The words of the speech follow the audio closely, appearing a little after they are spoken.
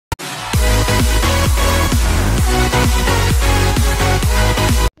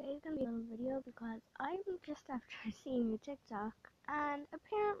just after seeing a TikTok, and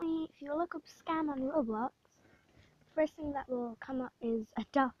apparently if you look up scam on Roblox, the first thing that will come up is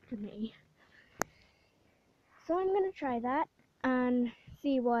Adopt Me. So I'm gonna try that and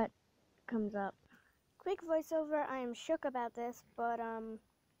see what comes up. Quick voiceover, I am shook about this, but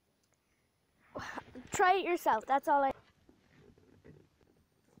try it yourself, that's all I...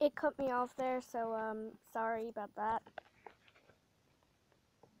 It cut me off there, so sorry about that.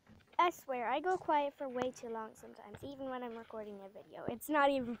 I swear, I go quiet for way too long sometimes, even when I'm recording a video. It's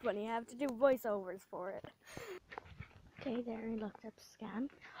not even funny, I have to do voiceovers for it. Okay, there, I looked up scam.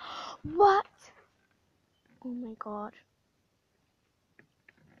 What? Oh my god.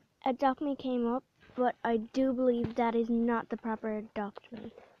 Adopt Me came up, but I do believe that is not the proper Adopt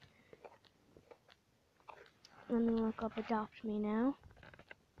Me. Let me look up Adopt Me now.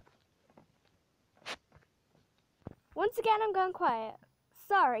 Once again, I'm going quiet.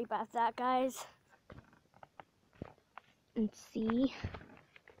 Sorry about that, guys. And see.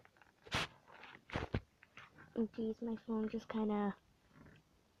 Oh geez, my phone just kind of...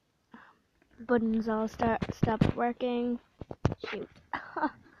 buttons all stopped working. Shoot.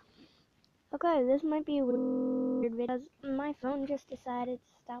 Okay, this might be a weird because my phone just decided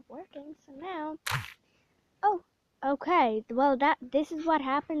to stop working, so now... Oh, okay, well this is what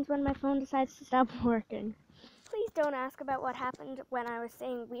happens when my phone decides to stop working. Please don't ask about what happened when I was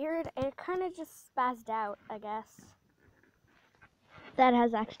saying weird. It kind of just spazzed out, I guess. That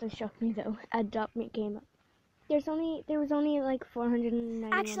has actually shocked me though. Adopt Me came up. There was only like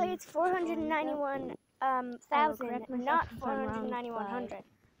 491. Actually, it's 491,000, not 491,100.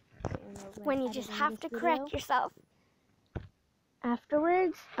 When you just have to correct yourself.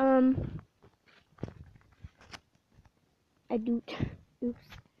 Afterwards, Adopt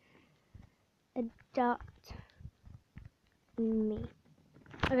Me.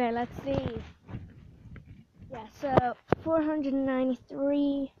 Okay, let's see. Yeah, so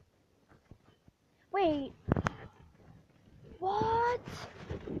 493. Wait. What?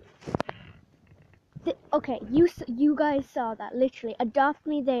 Okay, you guys saw that, literally. Adopt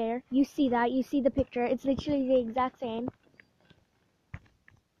Me there. You see that. You see the picture. It's literally the exact same.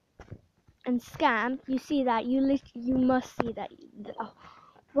 And scam, you see that. You must see that. Oh,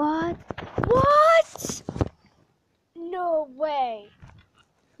 what? What? No way.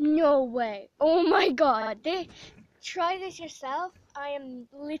 No way. Oh my god. Try this yourself. I am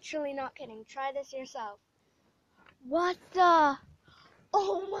literally not kidding. Try this yourself. What the?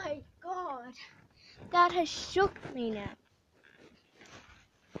 Oh my god. That has shook me now.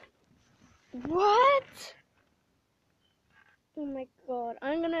 What? Oh my god.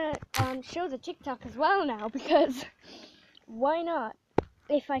 I'm gonna show the TikTok as well now because why not?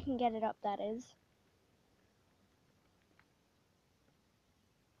 If I can get it up, that is.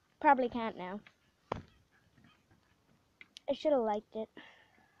 Probably can't now. I should have liked it.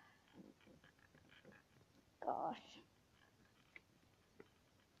 Gosh.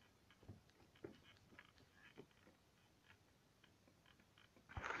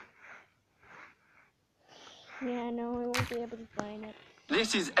 Yeah, no, I won't be able to find it.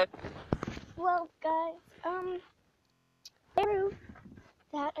 This is... Well, guys, proof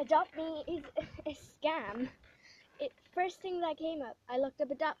that Adopt Me is a scam. First thing that came up, I looked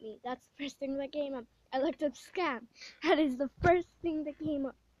up Adopt Me. That's the first thing that came up. I looked up scam. That is the first thing that came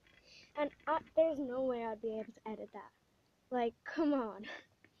up. And there's no way I'd be able to edit that. Like, come on.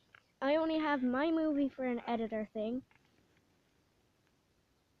 I only have my movie for an editor thing.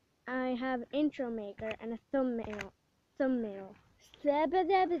 I have intro maker and a thumbnail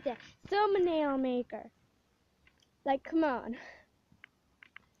maker. Like, come on.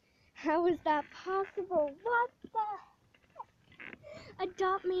 How is that possible? What the?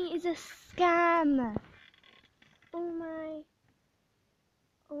 Adopt Me is a scam. Oh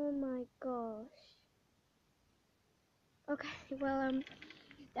my gosh. Okay, well,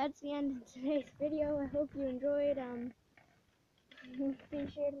 that's the end of today's video. I hope you enjoyed. Be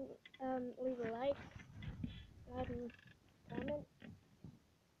sure to leave a like, and comment.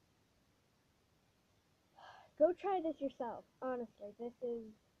 Go try this yourself. Honestly, this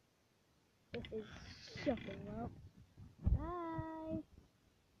is shocking. Well.